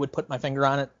I would put my finger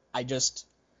on it.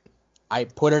 I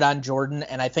put it on Jordan,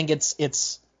 and I think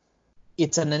it's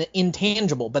an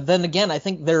intangible. But then again, I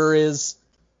think there is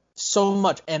so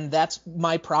much, and that's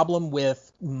my problem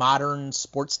with modern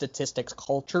sports statistics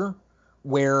culture,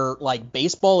 where like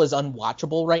baseball is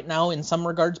unwatchable right now in some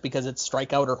regards because it's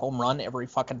strikeout or home run every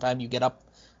fucking time you get up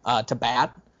to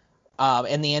bat.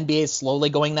 And the NBA is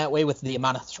slowly going that way with the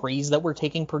amount of threes that we're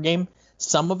taking per game.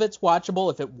 Some of it's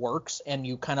watchable if it works and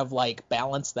you kind of like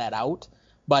balance that out.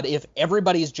 But if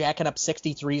everybody's jacking up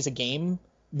 63s a game,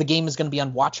 the game is going to be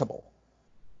unwatchable.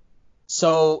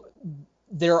 So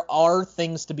there are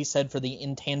things to be said for the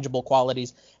intangible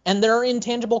qualities. And there are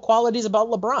intangible qualities about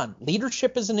LeBron.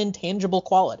 Leadership is an intangible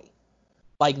quality.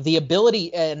 Like the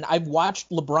ability, and I've watched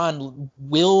LeBron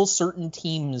will certain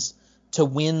teams to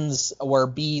wins or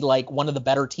be like one of the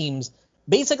better teams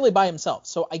basically by himself.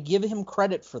 So I give him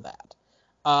credit for that.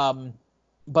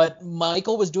 But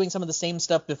Michael was doing some of the same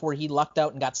stuff before he lucked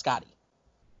out and got Scotty.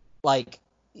 Like,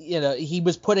 he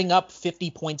was putting up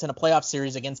 50 points in a playoff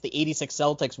series against the 86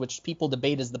 Celtics, which people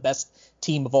debate is the best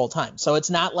team of all time. So it's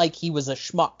not like he was a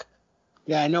schmuck.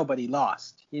 Yeah, I know, but he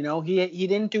lost. He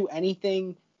didn't do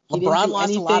anything. LeBron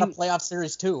lost a lot of playoff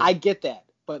series too. I get that.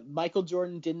 But Michael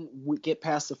Jordan didn't get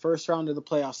past the first round of the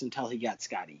playoffs until he got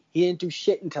Scotty. He didn't do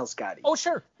shit until Scotty. Oh,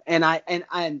 sure.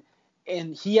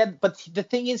 And he had, but the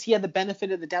thing is, he had the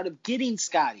benefit of the doubt of getting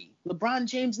Scotty. LeBron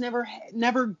James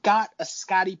never got a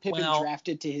Scottie Pippen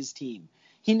drafted to his team.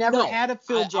 He never had a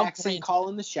Phil Jackson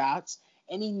calling the shots,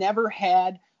 and he never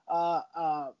had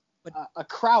a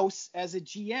Krause as a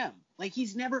GM. Like,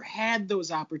 he's never had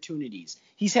those opportunities.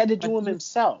 He's had to do them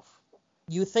himself.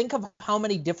 You think of how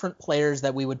many different players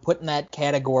that we would put in that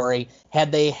category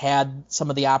had they had some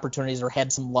of the opportunities or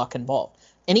had some luck involved.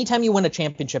 Anytime you win a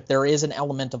championship, there is an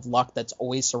element of luck that's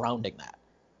always surrounding that.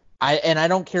 I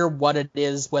don't care what it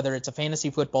is, whether it's a fantasy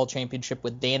football championship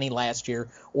with Danny last year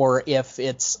or if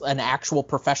it's an actual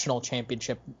professional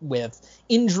championship with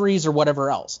injuries or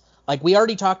whatever else. Like, we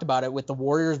already talked about it with the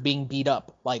Warriors being beat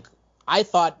up. Like, I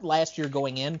thought last year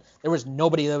going in, there was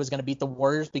nobody that was going to beat the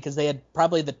Warriors because they had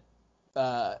probably the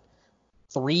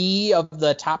 3 of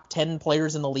the top 10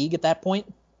 players in the league at that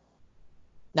point.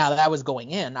 Now, that was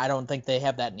going in. I don't think they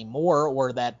have that anymore,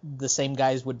 or that the same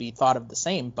guys would be thought of the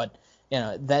same. But,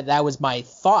 that was my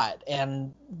thought.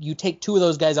 And you take 2 of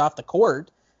those guys off the court,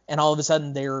 and all of a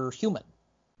sudden they're human.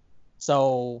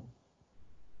 So,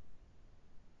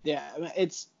 yeah,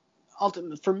 it's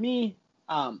ultimate for me.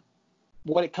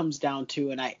 What it comes down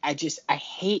to, and I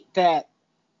hate that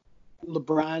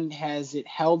LeBron has it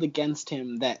held against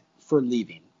him that for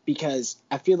leaving, because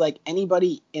I feel like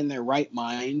anybody in their right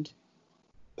mind,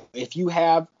 if you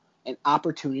have an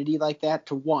opportunity like that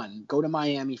to, one, go to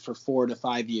Miami for 4 to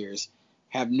 5 years,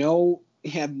 have no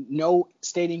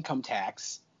state income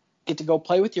tax, get to go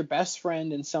play with your best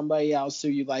friend and somebody else who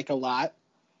you like a lot,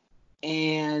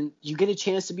 and you get a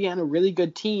chance to be on a really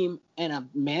good team and a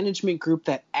management group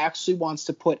that actually wants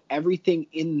to put everything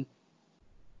in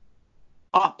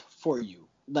up for you,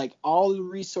 like all the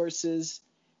resources,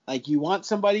 like you want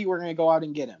somebody, we're going to go out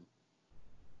and get him.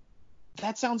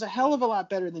 That sounds a hell of a lot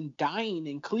better than dying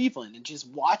in Cleveland and just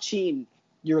watching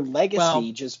your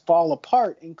legacy just fall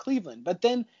apart in Cleveland. But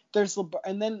then there's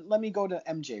and then let me go to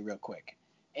MJ real quick.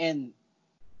 And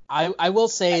I will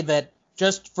say that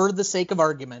just for the sake of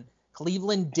argument,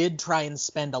 Cleveland did try and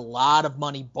spend a lot of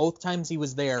money both times he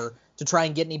was there to try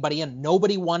and get anybody in.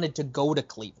 Nobody wanted to go to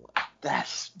Cleveland.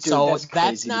 That's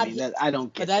that's not to me. I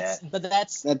don't get that. But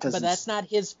that's not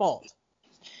his fault.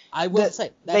 I will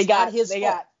say that's not his fault. They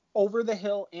got over the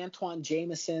hill Antoine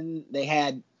Jameson. They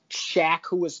had Shaq,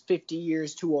 who was 50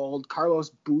 years too old. Carlos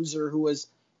Boozer, who was,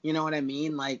 you know what I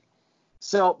mean? Like,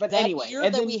 so, but that anyway. Year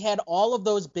that we had all of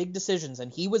those big decisions,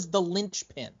 and he was the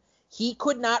linchpin. He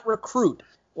could not recruit.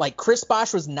 Like, Chris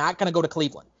Bosh was not going to go to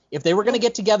Cleveland. If they were going to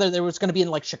get together, they was going to be in,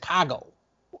 like, Chicago.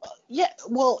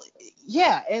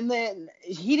 Yeah, and then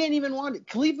he didn't even want it.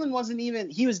 Cleveland wasn't even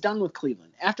 – he was done with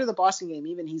Cleveland. After the Boston game,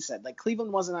 even he said, like,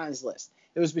 Cleveland wasn't on his list.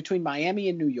 It was between Miami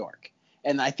and New York.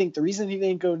 And I think the reason he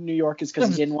didn't go to New York is because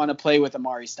he didn't want to play with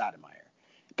Amari Stoudemire.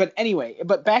 But anyway,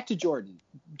 but back to Jordan.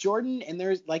 Jordan, and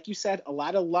there's, like you said, a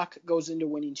lot of luck goes into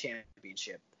winning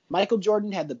championship. Michael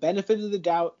Jordan had the benefit of the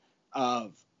doubt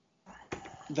of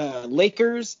the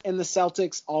Lakers and the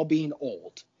Celtics all being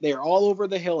old. They are all over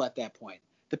the hill at that point.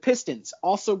 The Pistons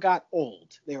also got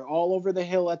old. They were all over the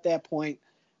hill at that point.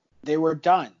 They were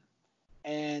done.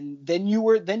 And then you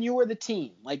were the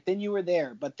team. Like, then you were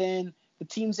there. But then the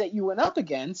teams that you went up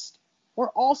against were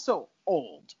also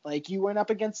old. Like, you went up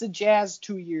against the Jazz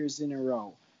 2 years in a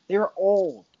row. They were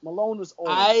old. Malone was old.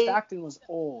 Stockton was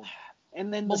old.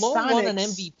 And then Malone the Sonics won an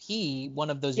MVP one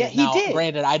of those Yeah, years. he Now, did.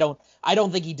 granted, I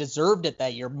don't think he deserved it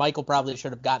that year. Michael probably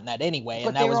should have gotten that anyway, But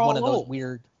and that they was were one all of those old.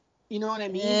 weird. You know what I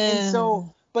mean? Eh. And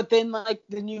so, but then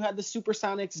you had the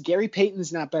Supersonics. Gary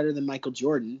Payton's not better than Michael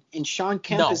Jordan, and Sean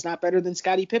Kemp No. is not better than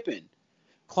Scottie Pippen.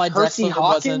 Clyde Hersey Drexler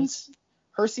Hawkins.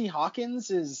 Hersey Hawkins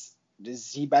is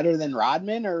he better than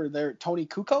Rodman or their Tony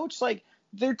Kukoc? Like,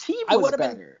 their team was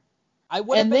better.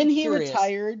 And then he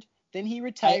retired. Then he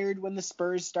retired when the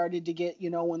Spurs started to get,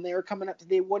 when they were coming up,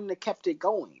 they wouldn't have kept it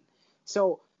going.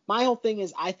 So my whole thing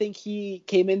is, I think he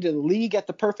came into the league at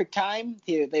the perfect time.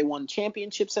 They won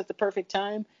championships at the perfect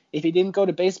time. If he didn't go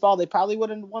to baseball, they probably would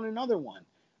have won another one.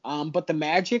 But the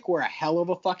Magic were a hell of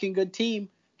a fucking good team.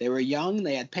 They were young.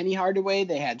 They had Penny Hardaway.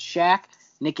 They had Shaq,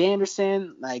 Nick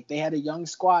Anderson. Like, they had a young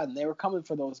squad, and they were coming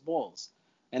for those Bulls.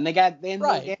 And they ended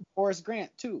up getting Horace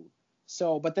Grant too.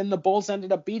 So, but then the Bulls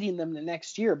ended up beating them the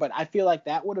next year. But I feel like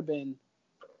that would have been,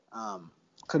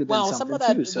 could have been something some of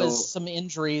that too. was some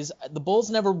injuries. The Bulls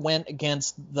never went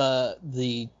against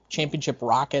the championship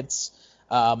Rockets.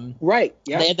 Right.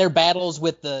 Yeah. They had their battles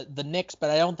with the Knicks,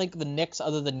 but I don't think the Knicks,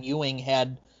 other than Ewing,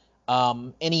 had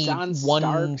any John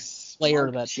one Starks, player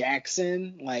Mark that.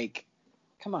 Jackson, like,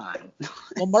 come on.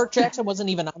 Well, Mark Jackson wasn't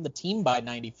even on the team by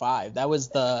 '95. That was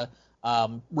the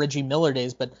Reggie Miller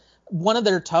days. But one of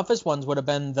their toughest ones would have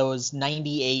been those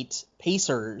 '98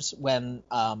 Pacers when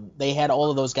they had all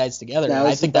of those guys together. That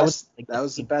was that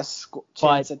was the best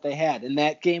chance that they had. And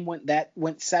that game went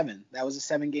 7. That was a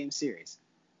 7-game series.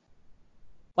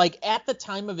 Like, at the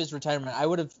time of his retirement,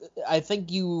 I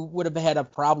think you would have had a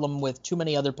problem with too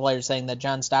many other players saying that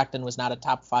John Stockton was not a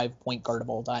top 5 point guard of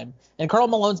all time. And Karl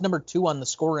Malone's number 2 on the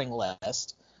scoring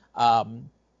list,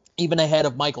 even ahead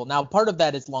of Michael. Now, part of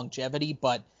that is longevity,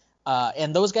 but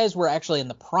and those guys were actually in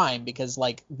the prime because,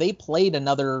 like, they played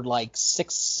another,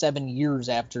 6-7 years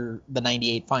after the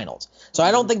 98 finals. So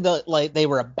I don't think they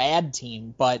were a bad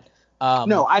team, but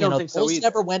no, I don't think so Bulls either.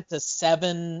 never went to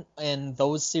 7 in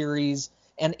those series.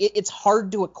 And it's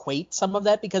hard to equate some of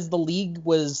that because the league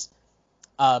was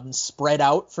spread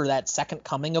out for that second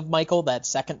coming of Michael, that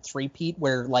second three-peat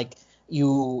where,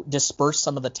 you disperse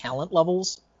some of the talent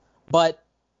levels. But,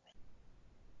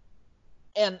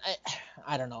 and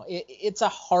I don't know, it's a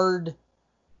harder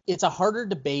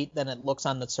debate than it looks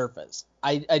on the surface.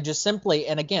 I just simply,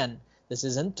 and again, this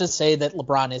isn't to say that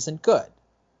LeBron isn't good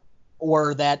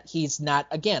or that he's not,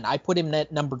 again, I put him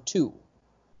at number 2.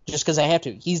 Just because I have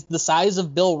to. He's the size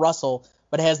of Bill Russell,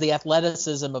 but has the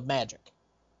athleticism of Magic.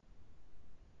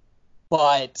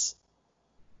 But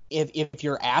if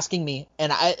you're asking me,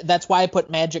 and that's why I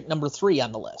put Magic number 3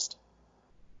 on the list.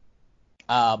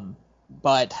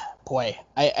 But boy,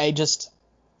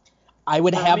 I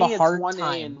would have a hard it's 1A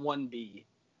time. and 1B.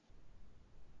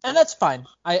 And that's fine.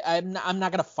 I'm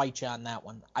not gonna fight you on that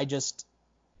one.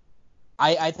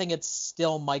 I think it's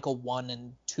still Michael 1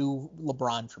 and 2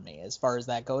 LeBron for me as far as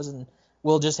that goes, and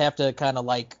we'll just have to kind of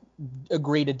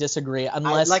agree to disagree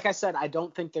unless. Like I said, I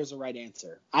don't think there's a right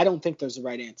answer.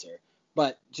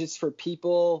 But just for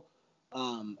people,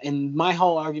 and my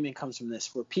whole argument comes from this,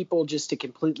 for people just to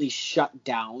completely shut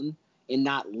down and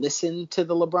not listen to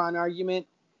the LeBron argument,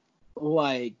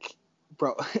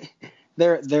 bro,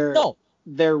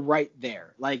 they're right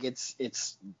there. Like it's.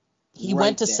 He right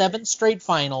went to there. 7 straight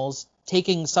finals,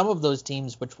 taking some of those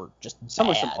teams which were just some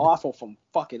awful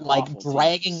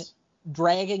dragging teams.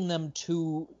 them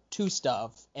to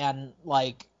stuff, and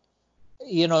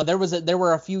there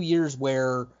were a few years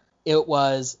where it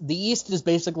was the East is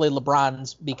basically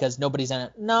LeBron's because nobody's in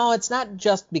it. No, it's not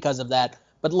just because of that,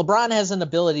 but LeBron has an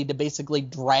ability to basically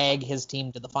drag his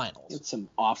team to the finals. It's some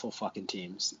awful fucking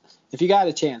teams. If you got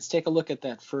a chance, take a look at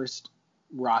that first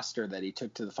roster that he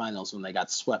took to the finals when they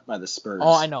got swept by the Spurs.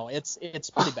 Oh, I know. It's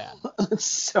pretty bad. It's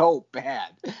so bad.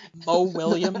 Mo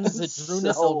Williams,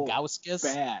 Zydrunas so Ilgauskas.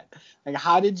 Bad.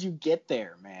 How did you get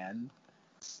there, man?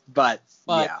 But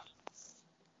yeah.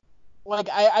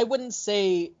 I wouldn't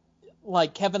say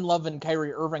Kevin Love and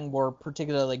Kyrie Irving were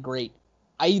particularly great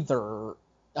either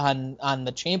on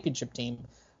the championship team,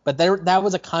 but that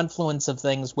was a confluence of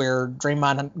things where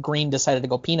Draymond Green decided to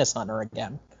go penis hunter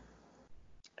again.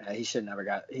 He should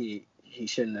never he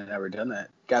shouldn't have ever done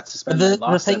that. Got suspended.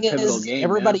 The thing that is, game,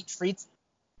 everybody treats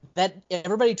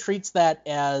that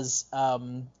as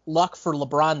luck for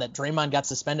LeBron that Draymond got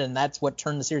suspended, and that's what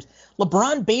turned the series.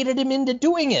 LeBron baited him into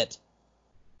doing it.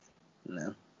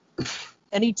 No.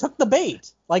 And he took the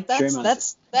bait.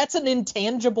 That's an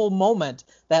intangible moment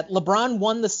that LeBron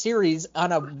won the series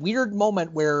on a weird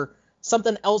moment where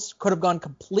something else could have gone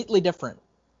completely different.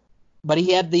 But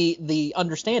he had the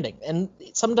understanding. And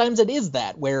sometimes it is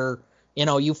that where,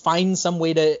 you find some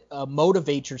way to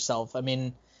motivate yourself. I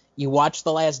mean, you watch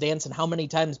The Last Dance and how many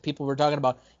times people were talking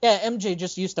about, MJ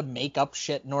just used to make up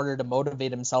shit in order to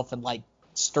motivate himself and like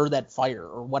stir that fire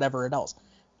or whatever it else.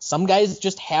 Some guys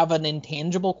just have an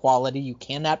intangible quality. You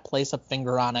cannot place a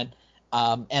finger on it.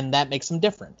 And that makes him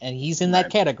different. And he's in that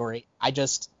category.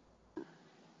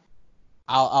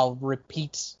 I'll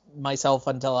repeat myself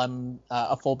until I'm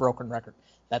a full broken record.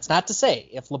 That's not to say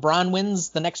if LeBron wins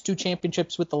the next 2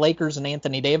 championships with the Lakers and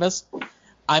Anthony Davis,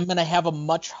 I'm going to have a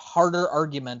much harder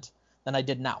argument than I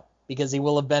did now, because he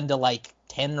will have been to like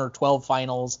 10 or 12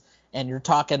 finals, and you're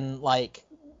talking like,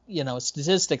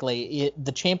 statistically,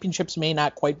 the championships may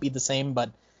not quite be the same,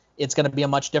 but it's going to be a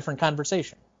much different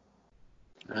conversation.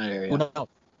 I hear you. Who knows?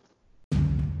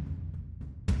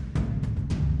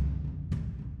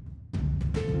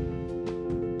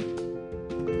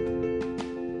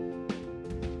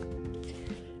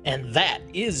 And that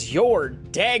is your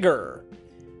dagger.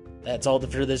 That's all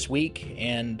for this week,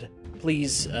 and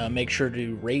please make sure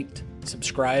to rate,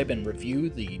 subscribe, and review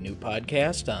the new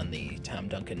podcast on the Tom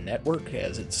Duncan Network,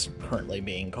 as it's currently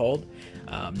being called.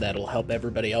 That'll help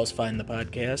everybody else find the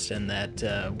podcast, and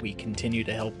that we continue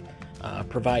to help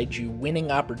provide you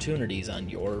winning opportunities on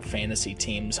your fantasy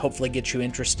teams, hopefully get you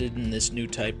interested in this new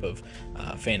type of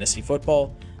fantasy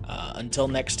football. Until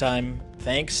next time,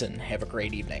 thanks, and have a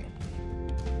great evening.